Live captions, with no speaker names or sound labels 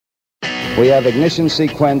We have ignition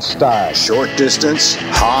sequence start. Short distance,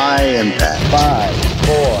 high impact. 5,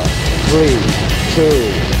 4, 3,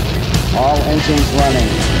 2, all engines running.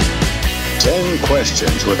 10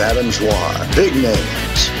 questions with Adam Zwar. Big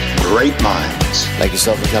names, great minds. Make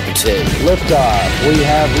yourself a cup of tea. Liftoff. We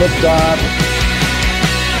have liftoff.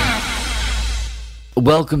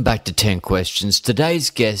 Welcome back to 10 Questions. Today's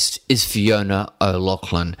guest is Fiona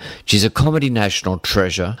O'Loughlin. She's a comedy national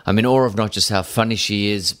treasure. I'm in awe of not just how funny she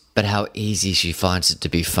is, but how easy she finds it to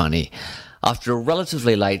be funny. After a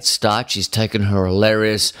relatively late start, she's taken her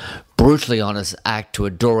hilarious, brutally honest act to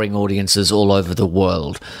adoring audiences all over the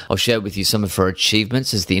world. I'll share with you some of her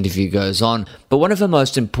achievements as the interview goes on, but one of her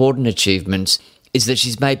most important achievements is that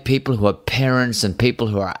she's made people who are parents and people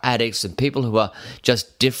who are addicts and people who are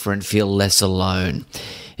just different feel less alone.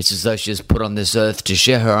 It's as though she was put on this earth to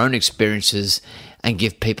share her own experiences and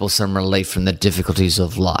give people some relief from the difficulties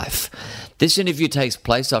of life. This interview takes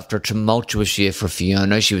place after a tumultuous year for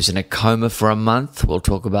Fiona. She was in a coma for a month. We'll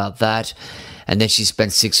talk about that. And then she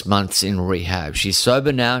spent 6 months in rehab. She's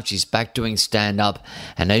sober now. She's back doing stand-up.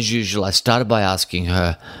 And as usual, I started by asking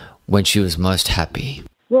her when she was most happy.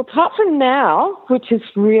 Well, apart from now, which is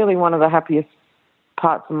really one of the happiest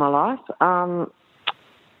parts of my life,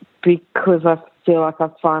 because I feel like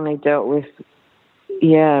I've finally dealt with,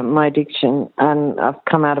 my addiction, and I've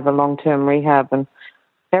come out of a long-term rehab and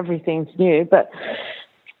everything's new. But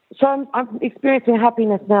so I'm experiencing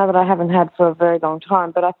happiness now that I haven't had for a very long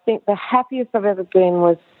time. But I think the happiest I've ever been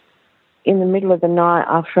was in the middle of the night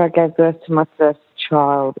after I gave birth to my first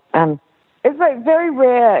child. And it's like very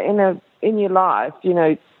rare in your life,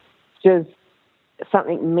 does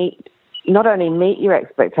something not only meet your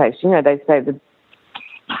expectation, they say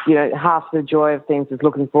half the joy of things is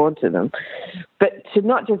looking forward to them, but to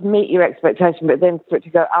not just meet your expectation, but then for it to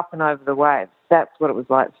go up and over the waves. That's what it was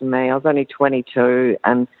like for me. I was only 22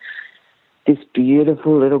 and this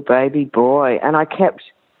beautiful little baby boy, and I kept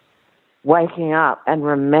waking up and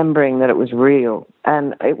remembering that it was real,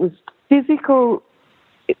 and it was physical.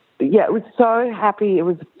 It was so happy. It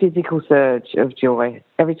was a physical surge of joy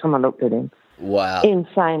every time I looked at him. Wow.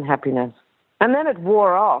 Insane happiness. And then it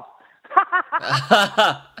wore off.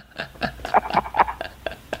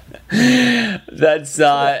 That's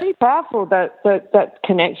It's pretty powerful, that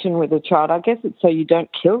connection with a child. I guess it's so you don't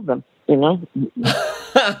kill them, That's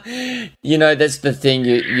the thing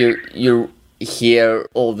you hear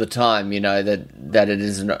all the time, that it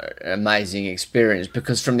is an amazing experience,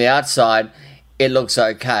 because from the outside it looks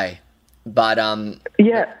okay, but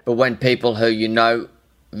but when people who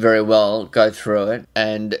very well go through it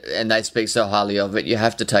and they speak so highly of it, you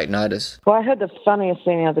have to take notice. Well, I heard the funniest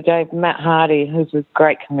thing the other day. Matt Hardy, who's a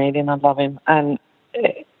great comedian, I love him, and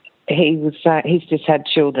he was saying he's just had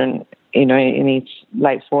children, in his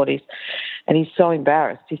late 40s, and he's so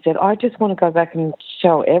embarrassed. He said, "I just want to go back and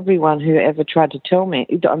tell everyone who ever tried to tell me,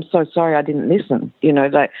 I'm so sorry I didn't listen." He's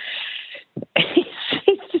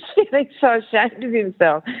just feeling so ashamed of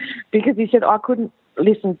himself, because he said, "I couldn't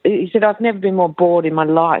listen." He said, "I've never been more bored in my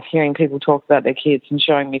life hearing people talk about their kids and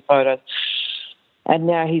showing me photos." And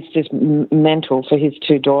now he's just mental for his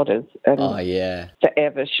 2 daughters. And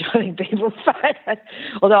forever showing people photos.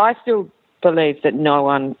 Although I still believe that no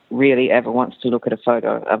one really ever wants to look at a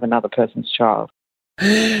photo of another person's child.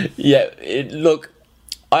 Look,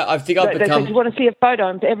 I think I've become... They say, "Do you want to see a photo?"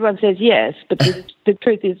 And everyone says yes, but the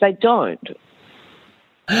truth is they don't.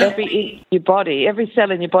 Every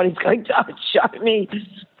cell in your body's going, "Don't show me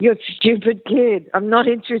your stupid kid. I'm not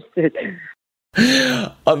interested."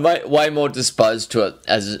 I'm way more disposed to it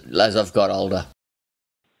as I've got older.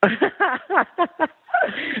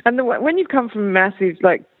 And when you come from massive,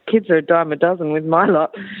 kids are a dime a dozen with my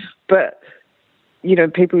lot, but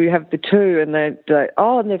people who have the 2 and they're like,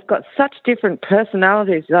 and they've got such different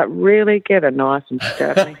personalities. You're like, really? Get a knife and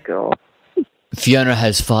stab me, girl. Fiona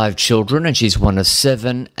has 5 children and she's one of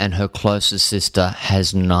 7, and her closest sister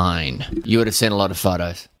has 9. You would have seen a lot of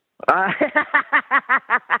photos.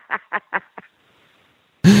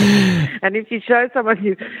 And if you show someone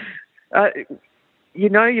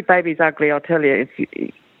your baby's ugly, I'll tell you.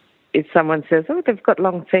 If someone says, "Oh, they've got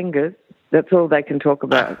long fingers," that's all they can talk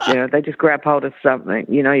about. They just grab hold of something.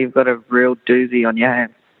 You've got a real doozy on your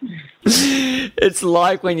hands. It's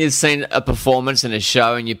like when you've seen a performance in a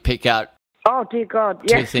show and you pick out, oh dear God,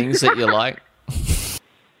 2 things that you like.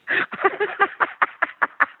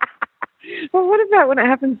 Well, what about when it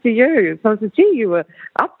happens to you? So I said, "Gee, you were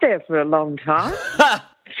up there for a long time."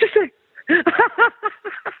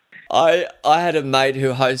 I had a mate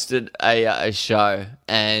who hosted a show,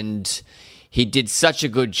 and he did such a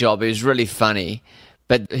good job. He was really funny,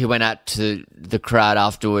 But he went out to the crowd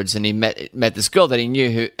afterwards and he met this girl that he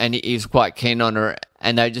knew and he was quite keen on her,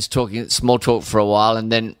 and they were just talking small talk for a while,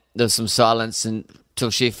 and then there was some silence until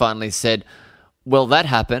she finally said, "Well, that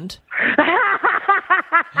happened."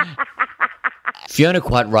 Fiona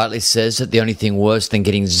quite rightly says that the only thing worse than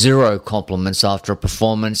getting 0 compliments after a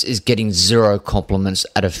performance is getting 0 compliments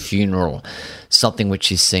at a funeral, something which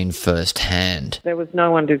she's seen firsthand. There was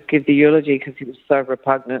no one to give the eulogy because he was so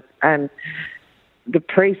repugnant. And the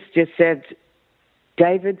priest just said,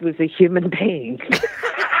 David was a human being.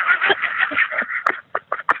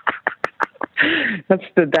 That's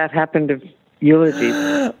the that happened of eulogy.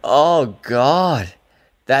 Oh, God.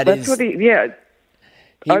 That's what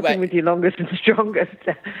Open with your longest and strongest.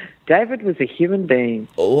 David was a human being.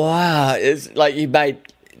 Wow. It's like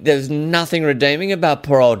there's nothing redeeming about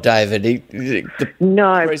poor old David.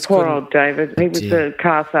 Poor old David. He was a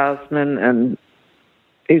car salesman, and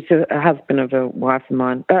he's a husband of a wife of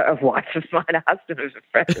mine. A husband of a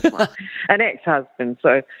friend of mine. An ex-husband.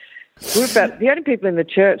 So the only people in the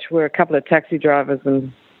church were a couple of taxi drivers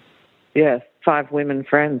and, 5 women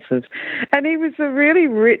friends. And he was a really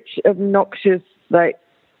rich, obnoxious,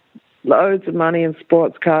 loads of money and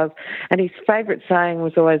sports cars. And his favourite saying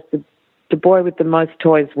was always, the boy with the most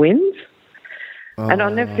toys wins. Oh. And I'll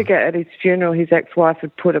never forget, at his funeral, his ex-wife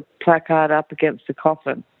had put a placard up against the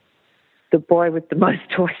coffin. The boy with the most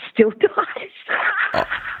toys still dies.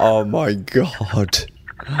 Oh my God.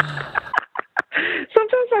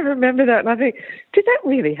 Sometimes I remember that and I think, did that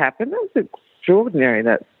really happen? That was extraordinary,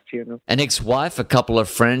 that funeral. An ex-wife, a couple of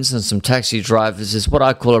friends and some taxi drivers is what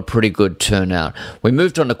I call a pretty good turnout. We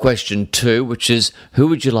moved on to question 2, which is, who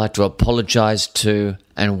would you like to apologise to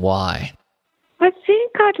and why? I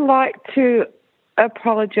think I'd like to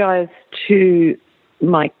apologise to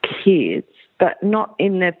my kids, but not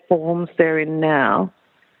in their forms they're in now,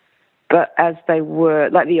 but as they were,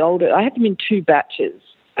 like the older. I had them in 2 batches.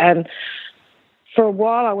 And for a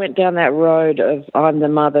while I went down that road of, I'm the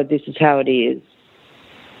mother, this is how it is.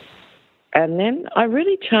 And then I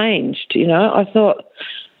really changed, I thought,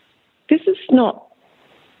 this is not...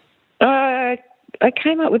 I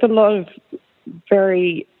came up with a lot of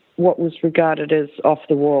very, what was regarded as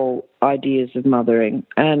off-the-wall ideas of mothering,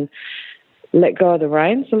 and let go of the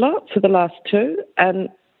reins a lot for the last 2, and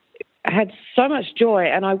had so much joy.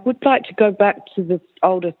 And I would like to go back to the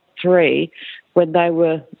older 3 when they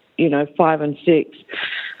were, 5 and 6,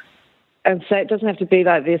 and say, it doesn't have to be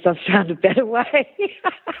like this, I've found a better way.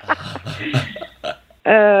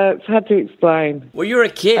 It's hard to explain. Well, you're a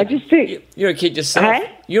kid. I just think... You're a kid yourself.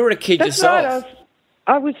 Hey? You were a kid That's yourself. Right,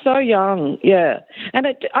 I was so young, yeah. And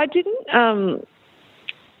I didn't,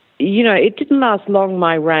 it didn't last long,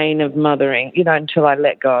 my reign of mothering, until I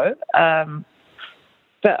let go.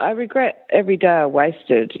 But I regret every day I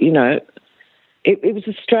wasted, It was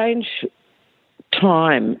a strange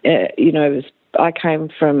time. I came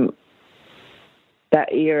from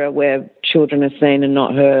that era where children are seen and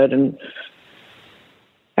not heard. And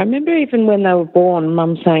I remember even when they were born,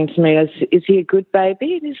 Mum saying to me, is he a good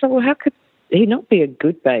baby? And he said, well, how could he not be a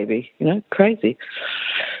good baby? Crazy.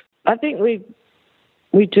 I think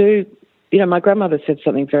we do, my grandmother said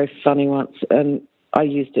something very funny once, and I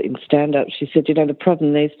used it in stand-up. She said, the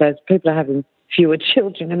problem these days, people are having fewer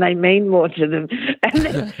children and they mean more to them.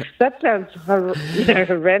 And that sounds,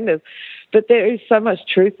 horrendous. But there is so much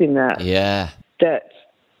truth in that. Yeah. That,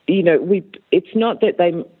 it's not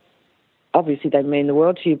that obviously they mean the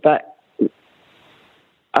world to you, but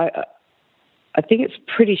I think it's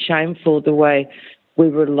pretty shameful the way we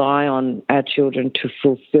rely on our children to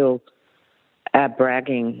fulfill our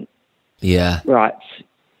bragging rights,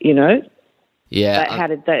 Yeah. How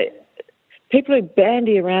did they... People who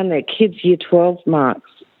bandy around their kids' year 12 marks,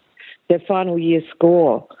 their final year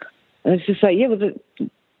score. And it's just like,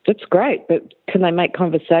 that's great, but can they make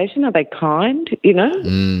conversation? Are they kind?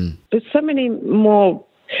 There's so many more,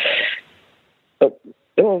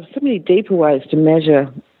 so many deeper ways to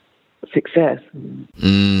measure success.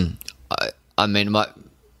 I mean,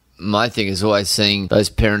 my thing is always seeing those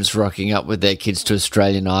parents rocking up with their kids to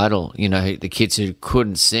Australian Idol, the kids who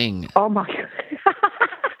couldn't sing. Oh, my God.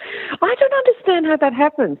 I don't understand how that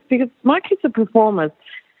happens, because my kids are performers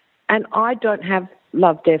and I don't have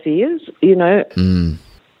love deaf ears,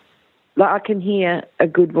 Like I can hear a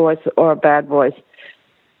good voice or a bad voice,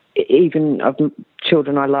 even of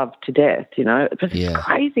children I love to death, But it's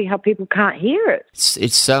crazy how people can't hear it.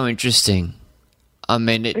 It's so interesting. I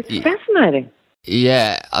mean... It's fascinating.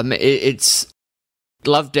 Yeah, I mean, it's...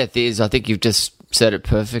 Love, death is, I think you've just said it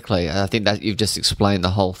perfectly. I think that you've just explained the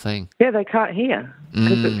whole thing. Yeah, they can't hear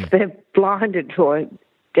because they're blinded or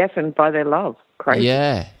deafened by their love. Crazy.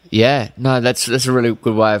 Yeah, Yeah, no, that's a really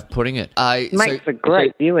good way of putting it. Makes for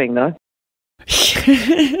great viewing, though.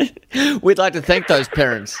 We'd like to thank those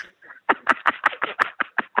parents.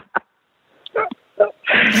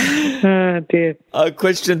 Oh, dear.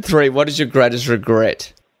 Question 3, what is your greatest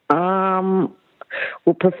regret?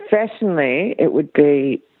 Well, professionally, it would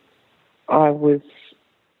be I was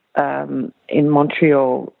in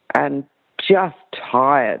Montreal and just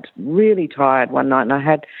tired, really tired one night, and I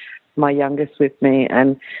had my youngest with me,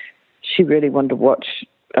 and she really wanted to watch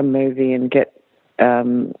a movie and get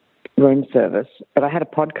room service, but I had a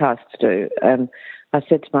podcast to do, and I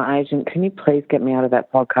said to my agent, can you please get me out of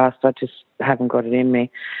that podcast? I just haven't got it in me.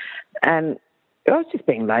 And I was just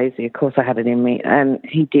being lazy. Of course I had it in me, and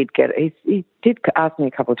he did get it. He did ask me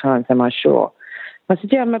a couple of times, am I sure? I said,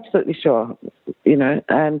 yeah, I'm absolutely sure, you know.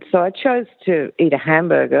 And so I chose to eat a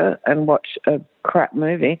hamburger and watch a crap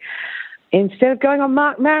movie instead of going on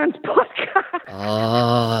Mark Maron's podcast.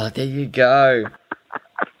 Oh, there you go.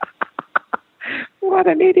 What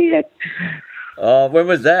an idiot. Oh, when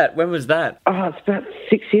was that? Oh, it's about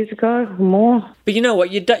 6 years ago or more. But you know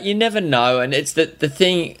what? You never know, and it's the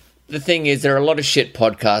thing. The thing is, there are a lot of shit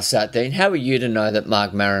podcasts out there, and how are you to know that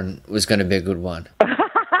Mark Maron was going to be a good one?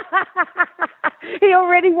 He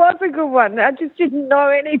already was a good one. I just didn't know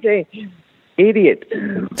anything. Idiot.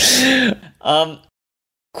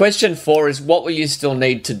 Question 4 is, what will you still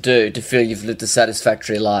need to do to feel you've lived a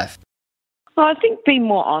satisfactory life? Well, I think be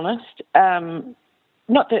more honest.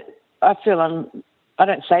 Not that I feel I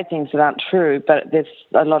don't say things that aren't true, but there's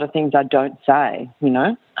a lot of things I don't say, you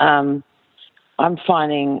know. I'm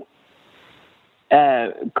finding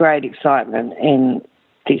great excitement in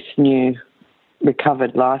this new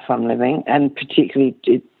recovered life I'm living, and particularly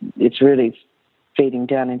it's really feeding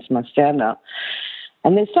down into my stand-up.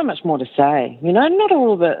 And there's so much more to say, you know, not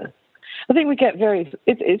all of it. I think we get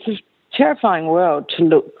it's a terrifying world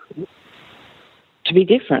to be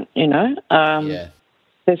different, you know. Yeah.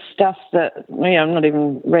 There's stuff that, I'm not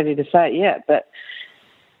even ready to say it yet, but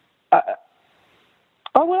I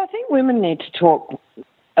think women need to talk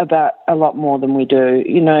about a lot more than we do.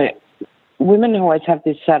 You know, women always have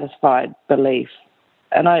this satisfied belief,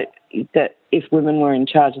 and that if women were in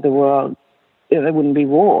charge of the world, there wouldn't be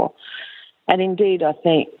war. And indeed, I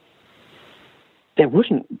think there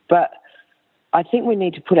wouldn't. But I think we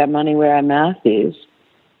need to put our money where our mouth is.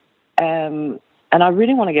 And I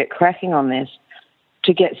really want to get cracking on this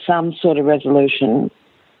to get some sort of resolution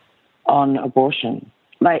on abortion.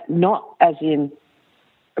 Like, not as in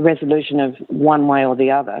a resolution of one way or the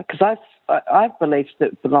other, because I've beliefs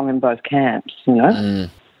that belong in both camps, you know. Mm.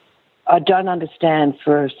 I don't understand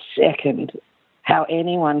for a second how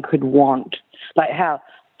anyone could want, like how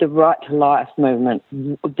the Right to Life movement,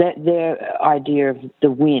 their idea of the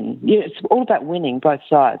win. You know, it's all about winning, both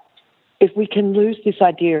sides. If we can lose this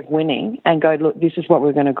idea of winning and go, look, this is what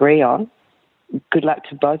we're going to agree on, good luck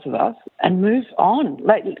to both of us, and move on.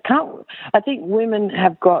 Like, I think women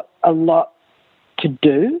have got a lot to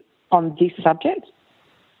do on this subject,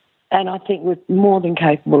 and I think we're more than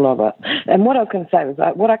capable of it. And what I was going to say was,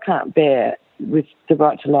 what I can't bear with the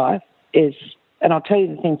Right to Life is, and I'll tell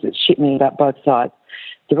you the things that shit me about both sides,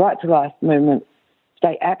 the Right to Life movement,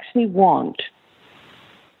 they actually want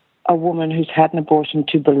a woman who's had an abortion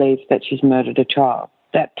to believe that she's murdered a child.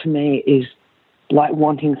 That, to me, is like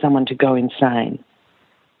wanting someone to go insane.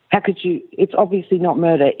 How could you? It's obviously not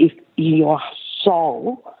murder if your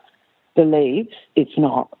soul believes it's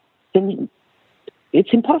not. Then it's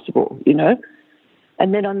impossible, you know.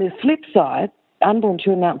 And then on the flip side, unborn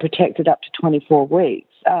children aren't protected up to 24 weeks.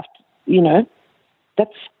 After, you know,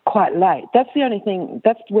 that's quite late. That's the only thing.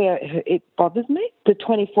 That's where it bothers me. The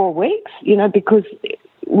 24 weeks, you know, because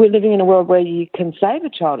we're living in a world where you can save a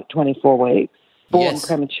child at 24 weeks, born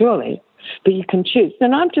prematurely, but you can choose.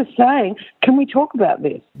 And I'm just saying, can we talk about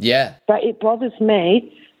this? Yeah. But it bothers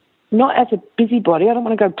me, not as a busybody. I don't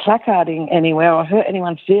want to go placarding anywhere or hurt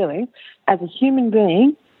anyone's feelings. As a human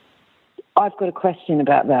being, I've got a question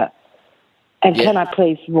about that. And can I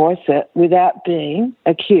please voice it without being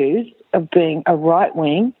accused of being a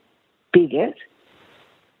right-wing bigot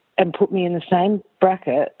and put me in the same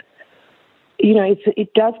bracket? You know,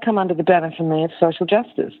 it does come under the banner for me of social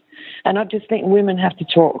justice. And I just think women have to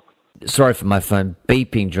talk. Sorry for my phone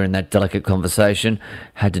beeping during that delicate conversation.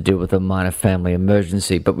 Had to deal with a minor family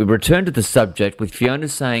emergency. But we return to the subject with Fiona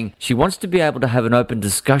saying she wants to be able to have an open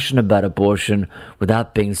discussion about abortion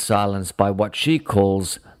without being silenced by what she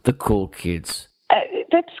calls the cool kids.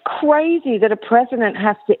 That's crazy that a president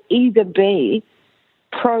has to either be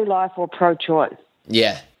pro-life or pro-choice.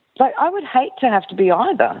 Yeah. Like, I would hate to have to be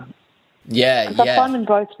either. Yeah, I find them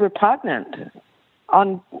both repugnant.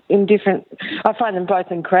 in different. I find them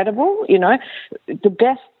both incredible. You know, the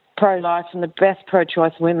best pro-life and the best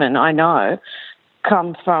pro-choice women I know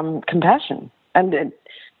come from compassion, and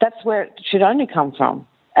that's where it should only come from.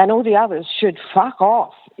 And all the others should fuck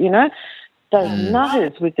off. You know, those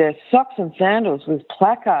nutters with their socks and sandals with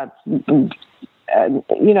placards.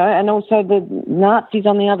 You know, and also the Nazis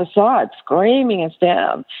on the other side screaming us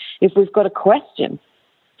down if we've got a question.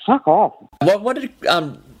 Fuck off. What did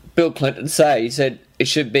Bill Clinton say? He said it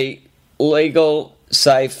should be legal,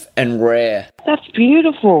 safe, and rare. That's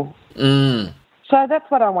beautiful. Mm. So that's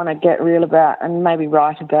what I want to get real about and maybe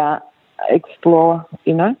write about, explore,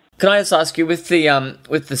 you know. Can I just ask you, with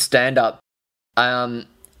the stand-up,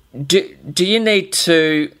 do you need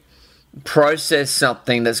to process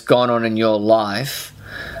something that's gone on in your life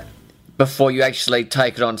before you actually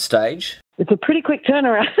take it on stage? It's a pretty quick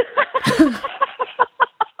turnaround.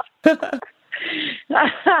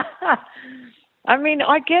 I mean,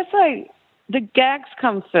 I guess the gags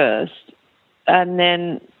come first, and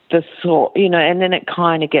then the sort, you know, and then it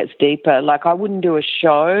kind of gets deeper. Like, I wouldn't do a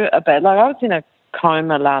show about, like, I was in a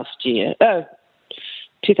coma last year,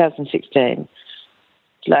 2016,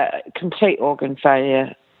 like complete organ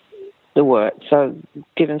failure, the work. So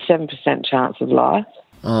given 7% chance of life.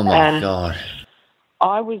 Oh my God.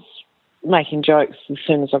 I was making jokes as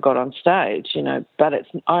soon as I got on stage, you know, but it's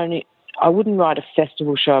only, I wouldn't write a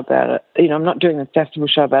festival show about it. You know, I'm not doing a festival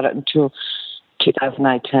show about it until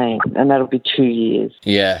 2018, and that'll be 2 years.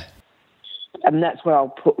 Yeah. And that's where I'll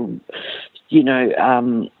put, you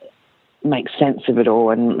know, make sense of it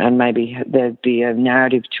all, and maybe there'd be a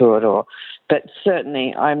narrative to it, but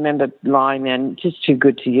certainly I remember lying there, and just too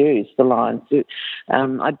good to use, the lines.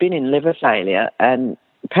 I'd been in liver failure, and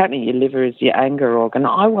apparently your liver is your anger organ.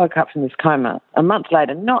 I woke up from this coma a month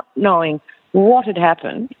later, not knowing what had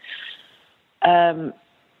happened,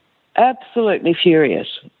 absolutely furious.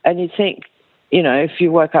 And you'd think, you know, if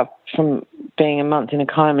you woke up from being a month in a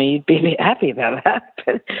coma, you'd be a bit happy about that.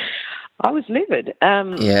 But I was livid.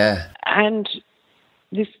 Yeah. And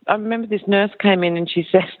I remember this nurse came in and she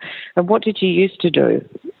said, "And what did you used to do?"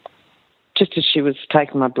 Just as she was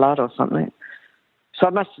taking my blood or something. So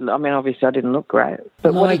obviously I didn't look great.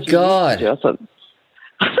 But my God. I thought,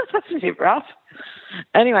 that's a bit rough.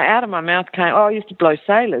 Anyway, out of my mouth came, I used to blow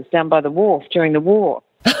sailors down by the wharf during the war.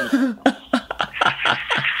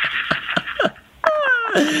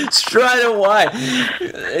 Straight away.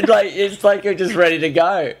 It's like you're just ready to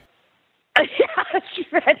go. Yeah,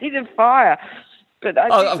 it's ready to fire. But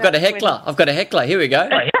I've got a heckler. I've got a heckler. Here we go.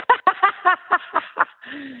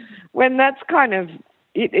 When that's kind of...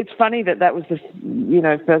 It's funny that was the, you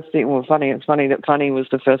know, first thing. Well, it's funny that funny was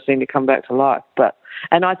the first thing to come back to life.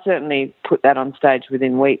 And I certainly put that on stage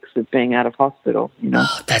within weeks of being out of hospital. You know,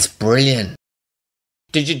 that's brilliant.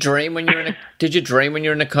 Did you dream when you were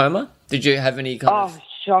in a coma? Did you have any kind of...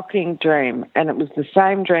 shocking dream. And it was the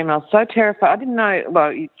same dream. I was so terrified. I didn't know.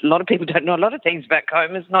 Well, a lot of people don't know a lot of things about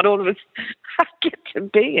comas. Not all of us get to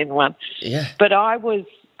be in one. Yeah. But I was.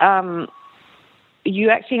 You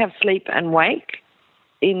actually have sleep and wake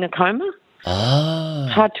in a coma. Oh.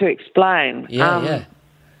 It's hard to explain. Yeah, yeah.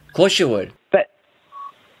 Of course you would. But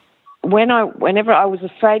whenever I was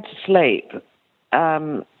afraid to sleep,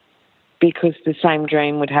 because the same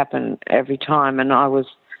dream would happen every time, and I was,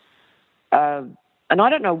 and I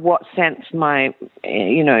don't know what sense my,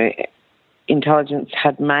 you know, intelligence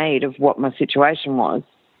had made of what my situation was,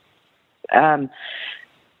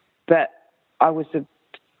 but I was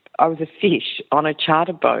a fish on a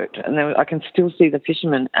charter boat, and I can still see the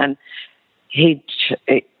fisherman, and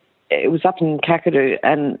it was up in Kakadu,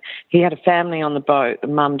 and he had a family on the boat, a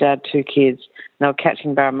mum, dad, 2 kids, and they were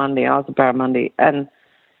catching barramundi. I was a barramundi, and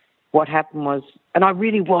what happened was, and I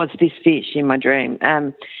really was this fish in my dream,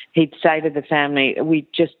 he'd say to the family, we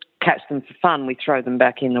just catch them for fun, we throw them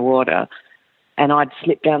back in the water, and I'd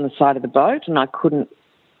slip down the side of the boat, and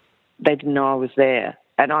they didn't know I was there.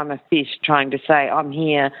 And I'm a fish trying to say, I'm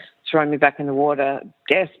here, throw me back in the water,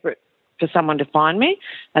 desperate for someone to find me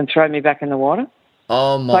and throw me back in the water.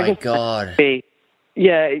 Oh, my God.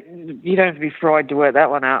 Yeah, you don't have to be Freud to work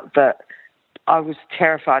that one out, but I was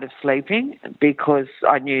terrified of sleeping because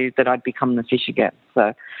I knew that I'd become the fish again.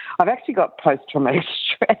 So I've actually got post-traumatic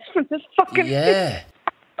stress from this fucking Yeah.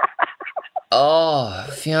 Oh,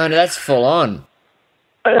 Fiona, that's full on.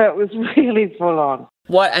 It was really full on.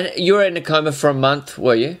 What? And you were in a coma for a month,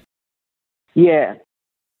 were you? Yeah.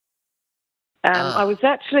 I was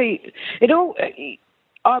actually...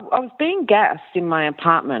 I was being gassed in my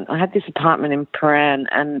apartment. I had this apartment in Paran,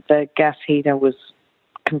 and the gas heater was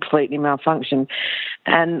completely malfunctioned.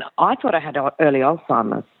 And I thought I had early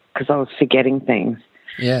Alzheimer's because I was forgetting things.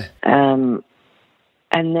 Yeah.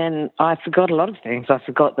 And then I forgot a lot of things. I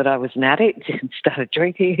forgot that I was an addict and started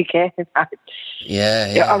drinking again.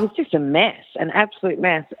 Yeah. I was just a mess, an absolute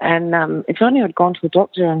mess. And if only I'd gone to a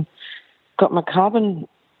doctor and got my carbon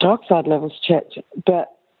dioxide levels checked.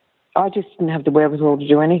 But I just didn't have the wherewithal to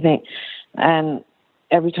do anything. And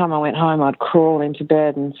every time I went home, I'd crawl into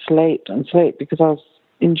bed and sleep because I was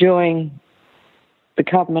enjoying the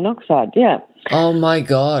carbon monoxide, yeah. Oh, my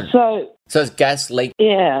God. So it's gas leak.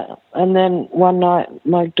 Yeah. And then one night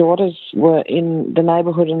my daughters were in the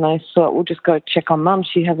neighbourhood and they thought, we'll just go check on Mum.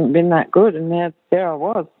 She hasn't been that good. And there I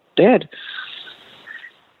was, dead.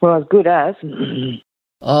 Well, as good as.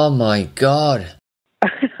 Oh, my God.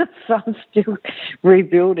 So I'm still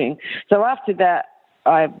rebuilding. So after that,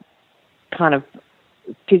 I kind of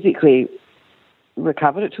physically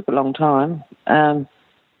recovered. It took a long time.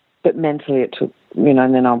 But mentally it took,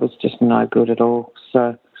 and then I was just no good at all.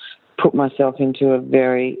 So put myself into a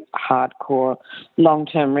very hardcore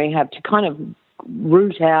long-term rehab to kind of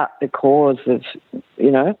root out the cause of,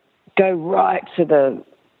 go right to the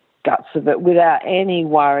guts of it without any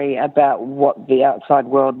worry about what the outside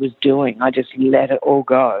world was doing. I just let it all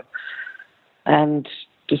go and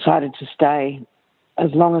decided to stay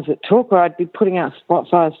as long as it took, or I'd be putting out spot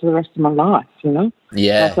fires for the rest of my life,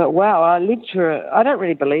 Yeah. I thought, wow, I lived through I don't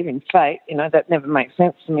really believe in fate, that never makes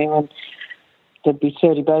sense to me when there'd be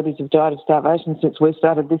 30 babies have died of starvation since we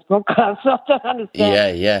started this podcast. So I don't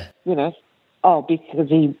understand. Yeah. Because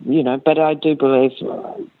but I do believe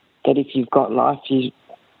that if you've got life, you're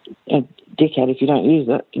a dickhead if you don't use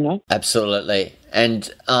it, Absolutely. And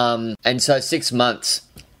so 6 months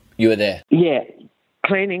you were there. Yeah,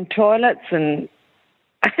 cleaning toilets and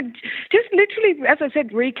just literally, as I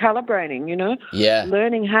said, recalibrating, Yeah.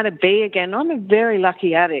 learning how to be again. I'm a very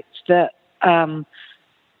lucky addict that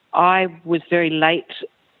I was very late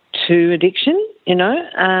to addiction,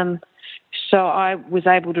 so I was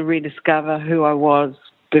able to rediscover who I was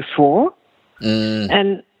before.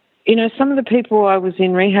 And, some of the people I was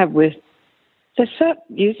in rehab with, they start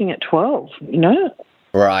using at 12,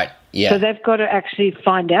 Right, yeah. So they've got to actually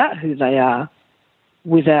find out who they are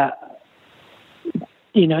without,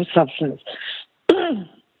 substance.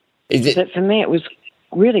 But for me, it was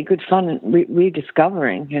really good fun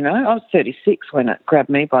rediscovering, I was 36 when it grabbed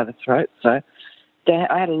me by the throat, so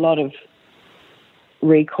I had a lot of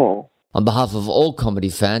recall. On behalf of all comedy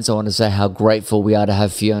fans, I want to say how grateful we are to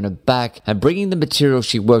have Fiona back and bringing the material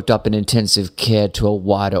she worked up in intensive care to a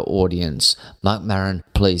wider audience. Mark Maron,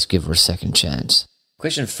 please give her a second chance.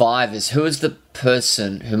 Question 5 is, who is the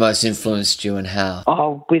person who most influenced you and how?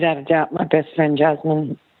 Oh, without a doubt, my best friend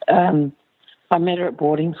Jasmine. I met her at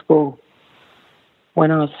boarding school when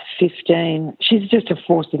I was 15. She's just a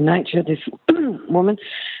force of nature, this woman.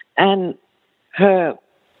 And her,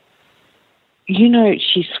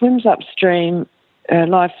 she swims upstream. Her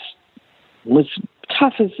life was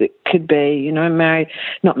tough as it could be, not married.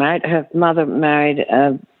 Her mother married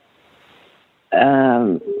a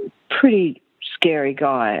pretty scary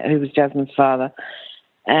guy who was Jasmine's father.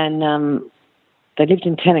 And they lived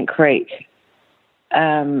in Tennant Creek.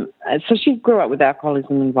 So she grew up with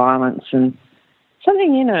alcoholism and violence, and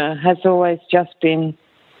something in her has always just been,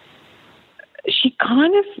 she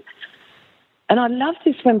kind of, and I love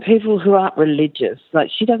this when people who aren't religious, like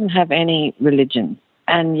she doesn't have any religion,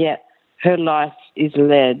 and yet her life is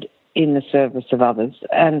led in the service of others.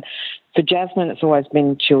 And for Jasmine, it's always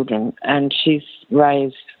been children, and she's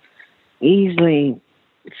raised easily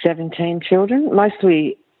 17 children,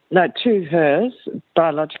 mostly, two hers,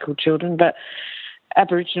 biological children, but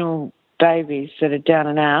Aboriginal babies that are down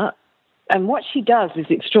and out. And what she does is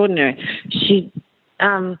extraordinary. She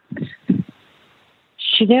doesn't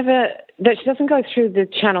go through the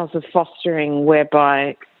channels of fostering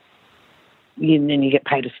whereby then you get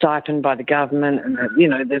paid a stipend by the government and,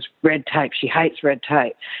 there's red tape. She hates red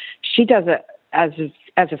tape. She does it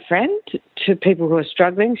as a friend to people who are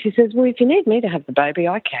struggling. She says, well, if you need me to have the baby,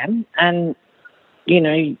 I can. And,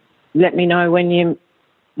 let me know when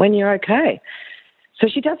you're okay. So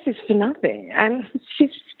she does this for nothing. And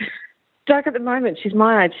she's, like at the moment, she's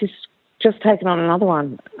my age. She's just taken on another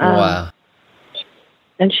one. Wow.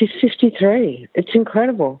 And she's 53. It's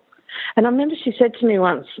incredible. And I remember she said to me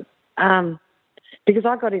once, because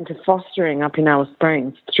I got into fostering up in Alice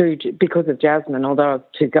Springs because of Jasmine, although I was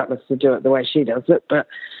too gutless to do it the way she does it. But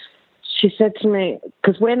she said to me,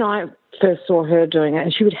 because when I first saw her doing it,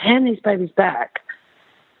 and she would hand these babies back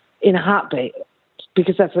in a heartbeat,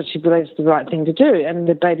 because that's what she believes the right thing to do, and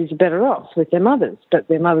the babies are better off with their mothers, but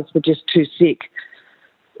their mothers were just too sick.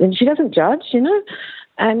 And she doesn't judge,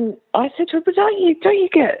 And I said to her, but don't you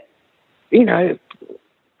get,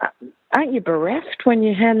 aren't you bereft when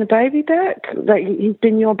you hand the baby back? Like, he's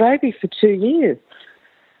been your baby for 2 years.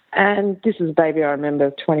 And this is a baby I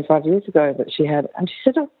remember 25 years ago that she had. And she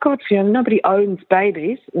said, oh, God, Fiona, nobody owns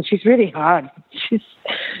babies. And she's really hard. She's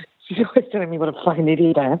always telling me what a fucking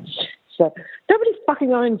idiot I am. So nobody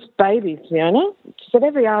fucking owns babies, Fiona. She said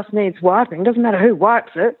every ass needs wiping. Doesn't matter who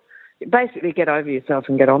wipes it. Basically get over yourself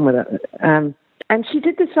and get on with it. And she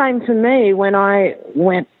did the same for me when I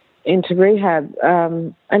went into rehab.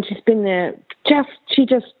 And she's been there. She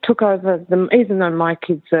just took over them, even though my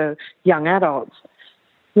kids are young adults.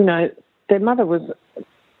 You know, their mother was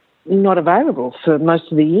not available for most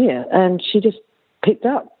of the year, and she just picked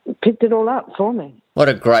it all up for me. What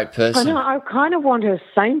a great person. I know, I kind of want her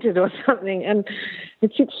sainted or something, and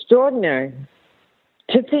it's extraordinary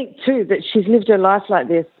to think, too, that she's lived her life like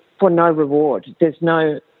this for no reward. There's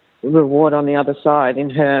no reward on the other side in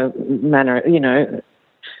her manner, you know.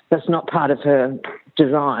 That's not part of her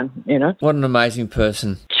design, you know. What an amazing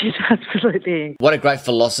person. She's absolutely... What a great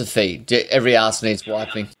philosophy. Every arse needs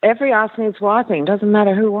wiping. Every arse needs wiping. Doesn't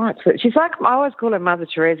matter who wipes it. She's like, I always call her Mother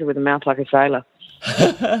Teresa with a mouth like a sailor.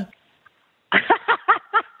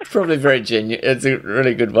 It's probably very genuine. It's a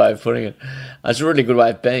really good way of putting it. It's a really good way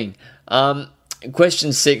of being.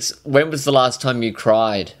 Question 6, when was the last time you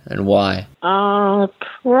cried and why?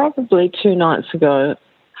 Probably 2 nights ago.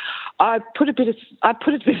 I put a bit of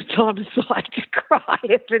time aside to cry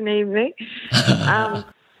every evening. I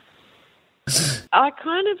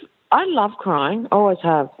love crying, always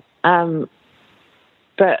have.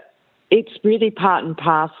 But it's really part and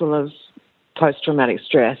parcel of post-traumatic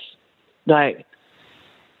stress, like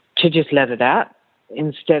to just let it out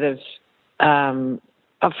instead of.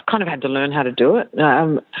 I've kind of had to learn how to do it.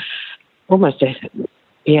 Almost a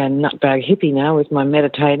nutbag hippie now with my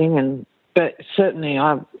meditating, but certainly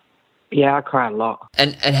I cry a lot.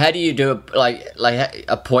 And how do you do like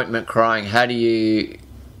appointment crying? How do you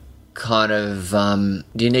kind of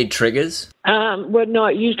do you need triggers? Well, no,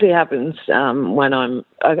 it usually happens when I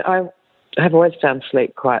have always found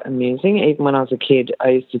sleep quite amusing. Even when I was a kid, I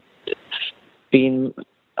used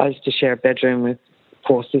to share a bedroom with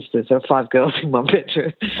 4 sisters. There were 5 girls in one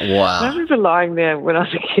bedroom. Wow! And I remember lying there when I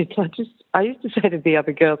was a kid. I used to say to the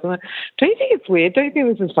other girls, I'm like, "Don't you think it's weird? Don't you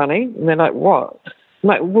think this is funny?" And they're like, "What?" I'm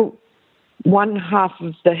like, "Well, one half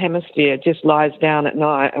of the hemisphere just lies down at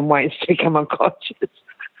night and waits to become unconscious."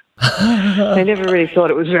 They never really thought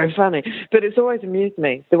it was very funny, but it's always amused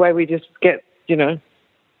me the way we just get, you know,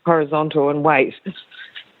 horizontal and wait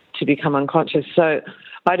to become unconscious. So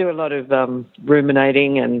I do a lot of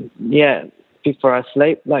ruminating and before I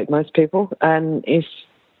sleep, like most people. And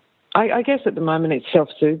I guess at the moment it's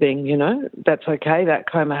self-soothing, you know. That's okay. That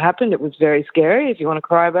coma happened. It was very scary. If you want to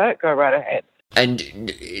cry about it, go right ahead.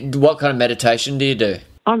 And what kind of meditation do you do?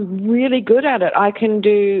 I'm really good at it. I can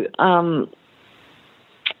do...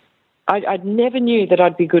 I never knew that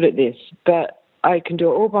I'd be good at this, but I can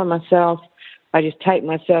do it all by myself. I just take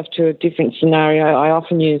myself to a different scenario. I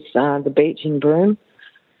often use the beach in Broome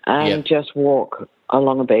and just walk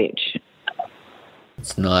along a beach.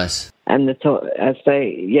 It's nice. And as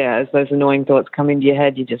those annoying thoughts come into your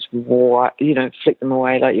head, you just flick them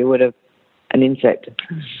away like you would an insect.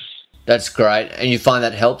 That's great. And you find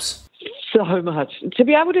that helps? So much. To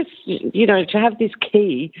be able to, to have this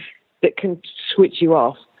key that can switch you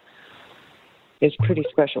off is pretty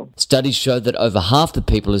special. Studies show that over half the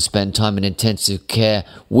people who spend time in intensive care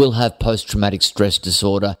will have post-traumatic stress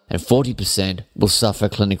disorder and 40% will suffer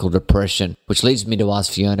clinical depression, which leads me to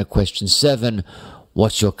ask Fiona question 7.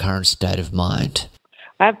 What's your current state of mind?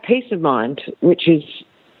 I have peace of mind, which is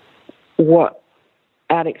what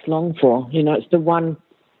addicts long for. You know, it's the one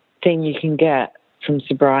thing you can get from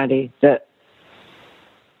sobriety that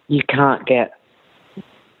you can't get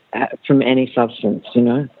from any substance, you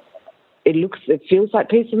know. It feels like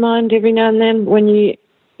peace of mind every now and then when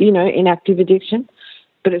in active addiction,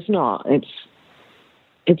 but it's not.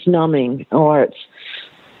 It's numbing, or it's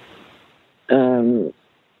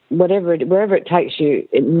wherever it takes you.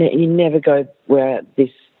 You never go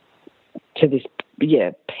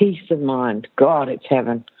peace of mind. God, it's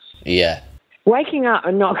heaven. Yeah. Waking up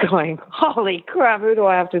and not going, holy crap, who do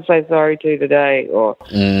I have to say sorry to today? Or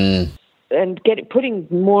and putting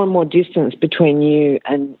more and more distance between you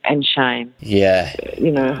and shame. Yeah.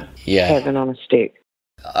 Heaven on a stick.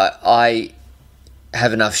 I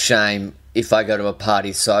have enough shame if I go to a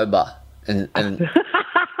party sober and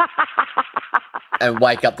and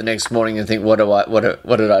wake up the next morning and think, what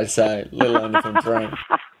did I say? Let alone if I'm drunk.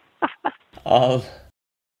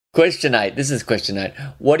 Question 8. This is question 8.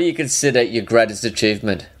 What do you consider your greatest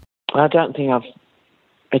achievement? I don't think I've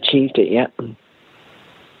achieved it yet.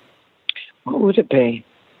 What would it be?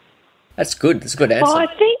 That's good. That's a good answer. Oh, I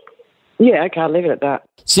think, yeah, okay, I'll leave it at that.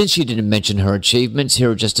 Since she didn't mention her achievements,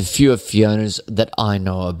 here are just a few of Fiona's that I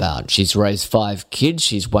know about. She's raised 5 kids.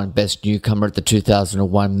 She's won Best Newcomer at the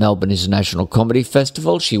 2001 Melbourne International Comedy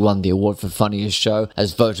Festival. She won the award for Funniest Show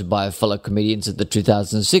as voted by her fellow comedians at the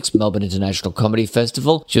 2006 Melbourne International Comedy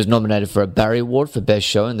Festival. She was nominated for a Barry Award for Best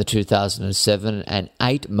Show in the 2007 and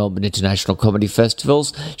 8 Melbourne International Comedy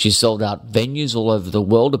Festivals. She sold out venues all over the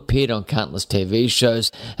world, appeared on countless TV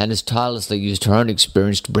shows, and has tirelessly used her own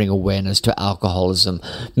experience to bring awareness to alcoholism.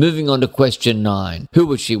 Moving on to question 9. Who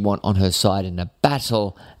would she want on her side in a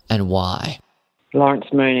battle and why? Lawrence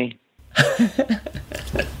Mooney.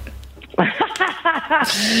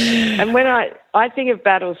 And when I think of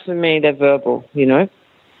battles, for me, they're verbal, you know.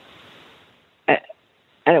 And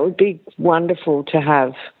it would be wonderful to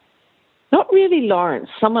have, not really Lawrence,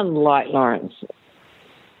 someone like Lawrence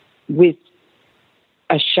with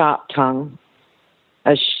a sharp tongue,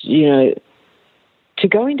 you know, to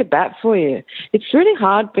go into bat for you. It's really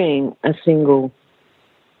hard being a single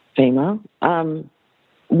female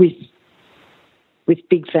with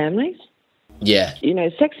big families. Yeah. You know,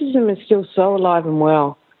 sexism is still so alive and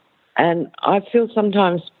well. And I feel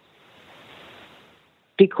sometimes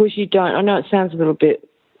because you don't, I know it sounds a little bit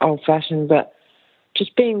old-fashioned, but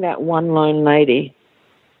just being that one lone lady,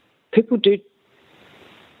 people do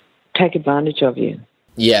take advantage of you.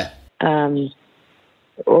 Yeah.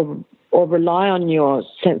 Or rely on your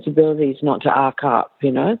sensibilities not to arc up,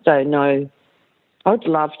 you know. So, no, I would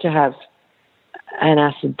love to have an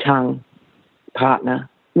acid tongue partner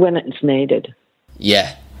when it's needed.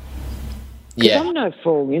 Yeah. Yeah. I'm no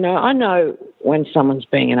fool, you know. I know when someone's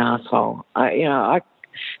being an asshole.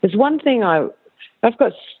 There's one thing I've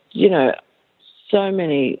got, you know, so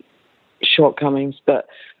many shortcomings, but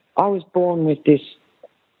I was born with this.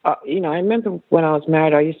 You know, I remember when I was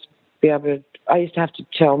married, I used to have to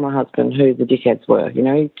tell my husband who the dickheads were. You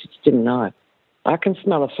know, he just didn't know. I can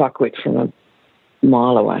smell a fuckwit from a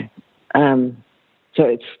mile away. So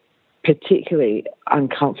it's particularly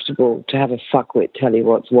uncomfortable to have a fuckwit tell you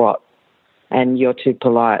what's what, and you're too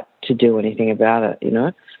polite to do anything about it, you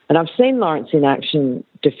know. And I've seen Lawrence in action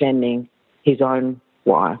defending his own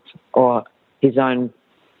wife or his own.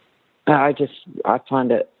 I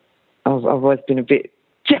find it. I've always been a bit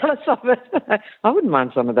jealous of it. I wouldn't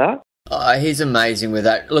mind some of that. He's amazing with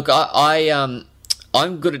that. Look,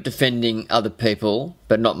 I'm good at defending other people,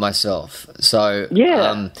 but not myself. So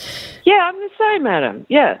yeah, I'm the same, Adam.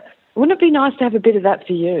 Yeah, wouldn't it be nice to have a bit of that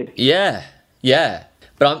for you? Yeah.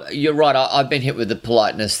 But you're right. I've been hit with the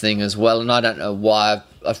politeness thing as well, and I don't know why.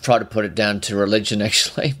 I've tried to put it down to religion.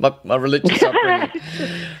 Actually, my religious upbringing.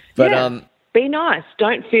 But be nice.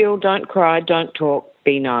 Don't feel. Don't cry. Don't talk.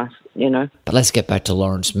 Be nice, you know. But let's get back to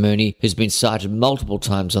Lawrence Mooney, who's been cited multiple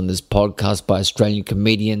times on this podcast by Australian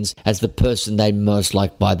comedians as the person they most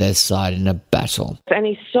like by their side in a battle. And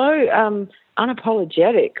he's so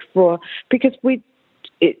unapologetic because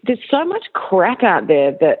there's so much crap out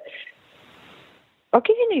there that. I'll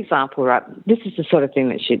give you an example, right? This is the sort of thing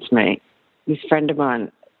that shits me. This friend of mine,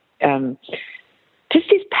 just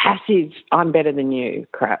this passive, I'm better than you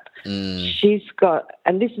crap. She's got,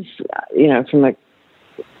 and this is, you know, from a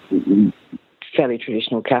fairly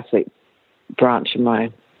traditional Catholic branch of my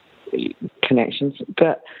connections,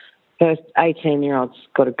 but her 18-year-old's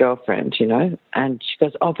got a girlfriend, you know, and she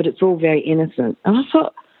goes, oh, but it's all very innocent. And I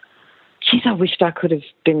thought, geez, I wished I could have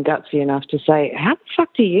been gutsy enough to say, how the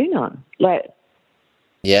fuck do you know? Like,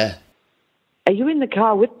 yeah. Are you in the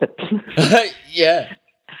car with them? Yeah.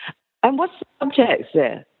 And what's the subtext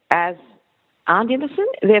there? As aren't innocent,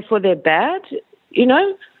 therefore they're bad, you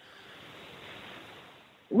know?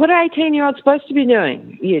 What are 18-year-olds supposed to be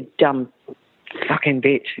doing? You dumb fucking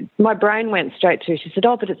bitch. My brain went straight to, she said,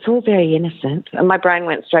 oh, but it's all very innocent. And my brain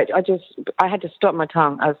went straight to, I had to stop my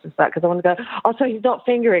tongue. I was just like, because I want to go, oh, so he's not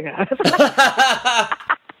fingering her.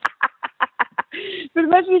 But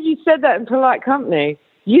imagine if you said that in polite company,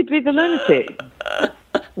 you'd be the lunatic.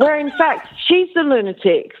 Where, in fact, she's the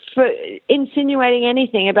lunatic for insinuating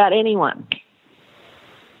anything about anyone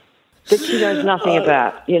that she knows nothing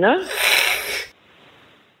about, you know?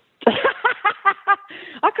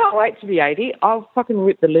 I can't wait to be 80. I'll fucking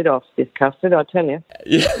rip the lid off this custard, I tell you.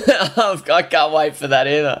 Yeah, I can't wait for that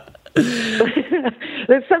either.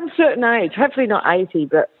 There's some certain age, hopefully not 80,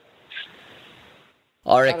 but...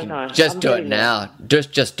 I reckon just do it now.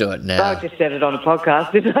 Just do it now. I just said it on a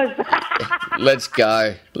podcast, didn't I? Let's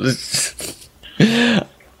go.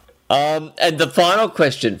 And the final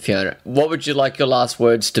question, Fiona, what would you like your last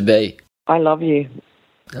words to be? I love you.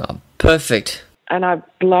 Oh, perfect. And I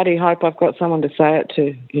bloody hope I've got someone to say it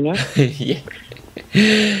to, you know?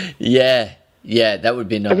 Yeah. Yeah, that would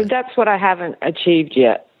be nice. I mean, that's what I haven't achieved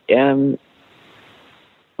yet.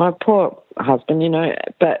 My poor husband,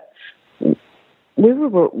 but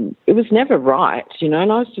it was never right, and I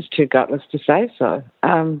was just too gutless to say so.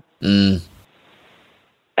 And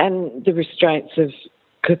the restraints of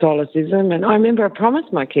Catholicism. And I remember I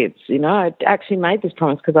promised my kids, I actually made this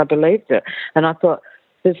promise because I believed it. And I thought,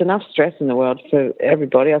 there's enough stress in the world for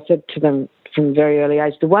everybody. I said to them from a very early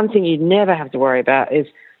age, the one thing you never have to worry about is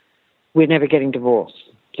we're never getting divorced.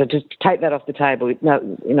 So just take that off the table. No,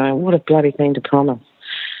 what a bloody thing to promise.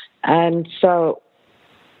 And so,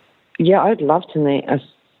 yeah, I'd love a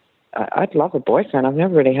boyfriend. I've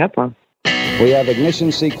never really had one. We have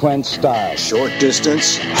ignition sequence start. Short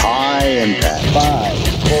distance, high impact. 5,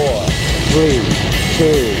 4, 3,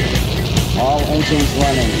 2. All engines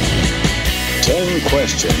running. 10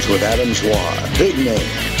 questions with Adam Zwar. Big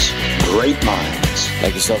names, great minds.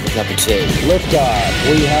 Make yourself a cup of tea.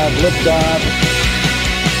 Liftoff. We have liftoff.